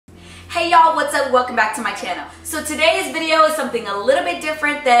Hey y'all, what's up? Welcome back to my channel. So today's video is something a little bit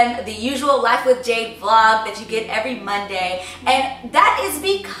different than the usual Life with Jade vlog that you get every Monday. And that is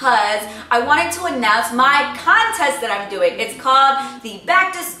because I wanted to announce my contest that I'm doing. It's called the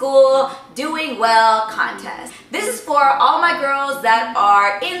Back to School Doing Well contest. This is for all my girls that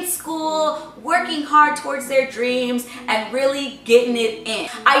are in school, working hard towards their dreams, and really getting it in.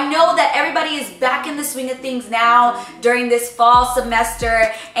 I know that everybody is back in the swing of things now during this fall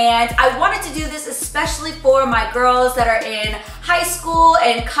semester, and I wanted to do this especially for my girls that are in high school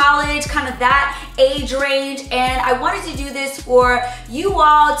and college, kind of that age range, and I wanted to do this for you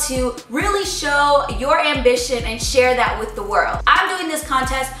all to really show your ambition and share that with the world. I'm doing this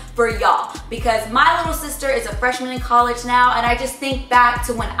contest for y'all because my little sister is a freshman in college now, and I just think back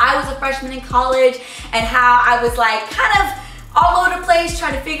to when I was a freshman in college and how I was like kind of all over the place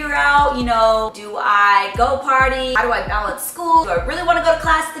trying to figure out, you know, do I go party? How do I balance school? Do I really want to go to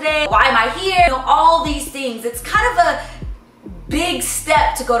class today? Why am I here? You know, all these things. It's kind of a big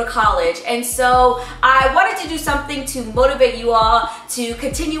step to go to college, and so I wanted to do something to motivate you all to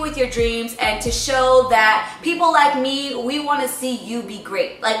continue with your dreams and to show that people like me, we want to see you be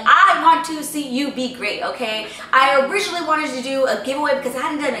great. Like, I want to see you be great, okay? I originally wanted to do a giveaway because I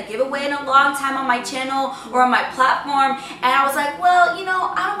hadn't done a giveaway in a long time on my channel or on my platform, and I was like, well, you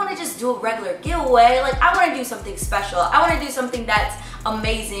know, I don't want to just do a regular giveaway. Like, I want to do something special. I want to do something that's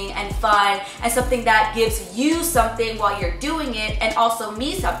amazing and fun, and something that gives you something while you're doing it, and also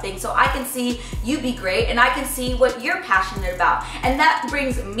me something, so I can see you be great and I can see what you're passionate about. And that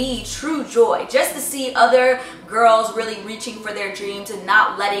brings me true joy, just to see other girls really reaching for their dreams and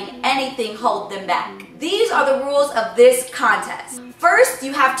not letting anything hold them back. These are the rules of this contest. First,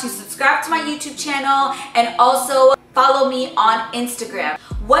 you have to subscribe to my YouTube channel and also follow me on Instagram.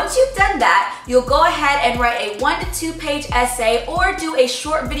 Once you've done that, you'll go ahead and write a 1 to 2 page essay or do a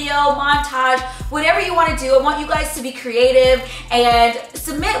short video, montage, whatever you want to do. I want you guys to be creative and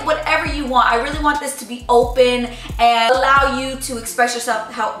submit whatever you want. I really want this to be open and allow you to express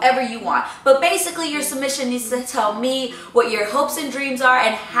yourself however you want. But basically, your submission needs to tell me what your hopes and dreams are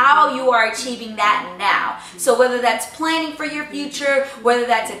and how you are achieving that now. So whether that's planning for your future, whether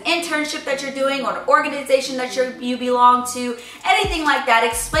that's an internship that you're doing or an organization that you belong to, anything like that,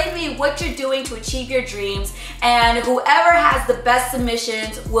 explain to me what you're doing to achieve your dreams, and whoever has the best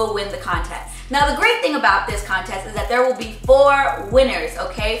submissions will win the contest. Now, the great thing about this contest is that there will be 4 winners,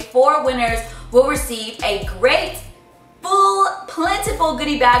 okay? 4 winners will receive a great, full, plentiful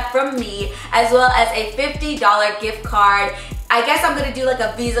goodie bag from me, as well as a $50 gift card. I guess I'm gonna do like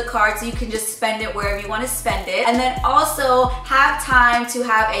a Visa card so you can just spend it wherever you want to spend it. And then also have time to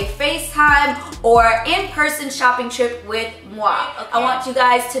have a FaceTime or in-person shopping trip with moi. Okay. I want you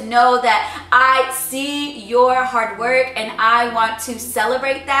guys to know that I see your hard work and I want to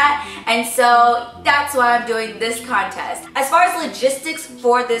celebrate that. And so that's why I'm doing this contest. As far as logistics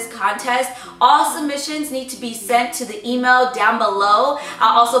for this contest, all submissions need to be sent to the email down below.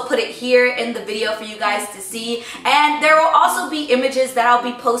 I'll also put it here in the video for you guys to see. And there will also be images that I'll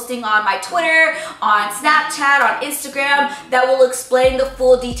be posting on my Twitter, on Snapchat, on Instagram that will explain the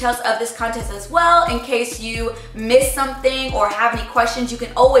full details of this contest as well. In case you miss something or have any questions, you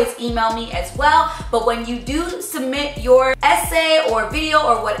can always email me as well. But when you do submit your essay or video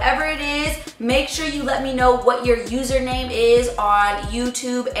or whatever it is, make sure you let me know what your username is on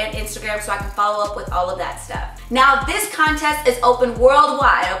YouTube and Instagram so I can follow up with all of that stuff. Now, this contest is open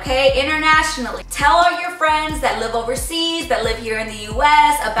worldwide, okay? Internationally. Tell all your friends that live overseas, that live here in the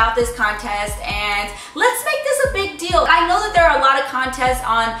US about this contest, and let's make this a big deal. I know that there are a lot of contests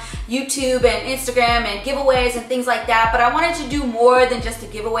on YouTube and Instagram and giveaways and things like that, but I wanted to do more than just a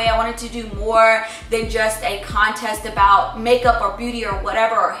giveaway. I wanted to do more than just a contest about makeup or beauty or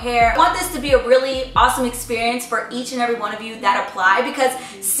whatever, or hair. I want this to be a really awesome experience for each and every one of you that apply, because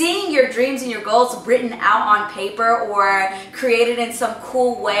seeing your dreams and your goals written out on paper or created in some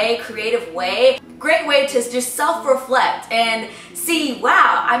cool way, creative way, great way to just self-reflect and see,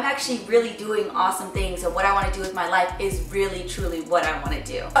 wow, I'm actually really doing awesome things, and what I want to do with my life is really truly what I want to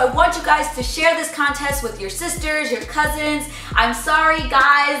do. I want you guys to share this contest with your sisters, your cousins. I'm sorry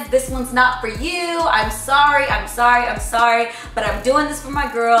guys, this one's not for you. I'm sorry, but I'm doing this for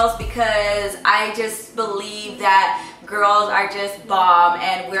my girls because I just believe that girls are just bomb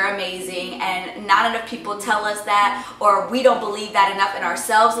and we're amazing, and not enough people tell us that, or we don't believe that enough in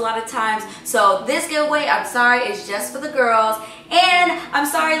ourselves a lot of times. So this giveaway, I'm sorry, is just for the girls. And I'm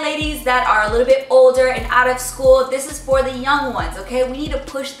sorry ladies that are a little bit older and out of school, this is for the young ones, okay? We need to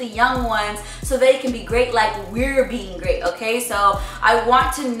push the young ones so they can be great like we're being great, okay? So I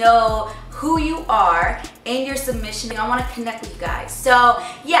want to know who you are in your submission. I want to connect with you guys. So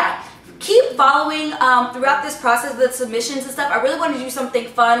yeah, keep following throughout this process with submissions and stuff. I really want to do something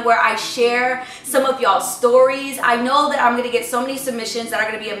fun where I share some of y'all's stories. I know that I'm going to get so many submissions that are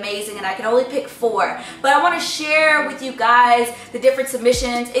going to be amazing, and I can only pick 4. But I want to share with you guys the different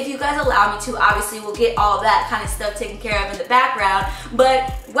submissions. If you guys allow me to, obviously we'll get all that kind of stuff taken care of in the background.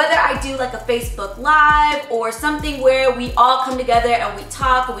 But whether I do like a Facebook Live or something where we all come together and we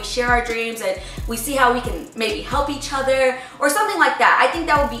talk and we share our dreams and we see how we can maybe help each other or something like that, I think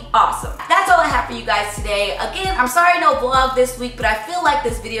that would be awesome. That's all I have for you guys today. Again, I'm sorry no vlog this week, but I feel like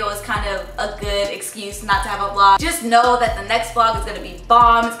this video is kind of a good excuse not to have a vlog. Just know that the next vlog is going to be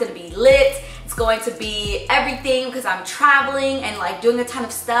bomb. It's going to be lit. It's going to be everything because I'm traveling and like doing a ton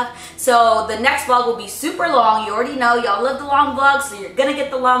of stuff. So the next vlog will be super long. You already know y'all love the long vlogs, so you're gonna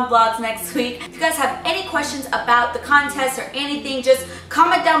get the long vlogs next week. If you guys have any questions about the contest or anything, just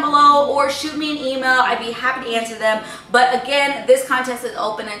comment down below or shoot me an email. I'd be happy to answer them. But again, this contest is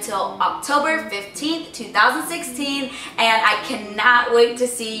open until October 15th, 2016, and I cannot wait to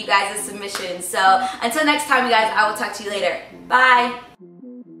see you guys' submissions. So until next time, you guys, I will talk to you later. Bye.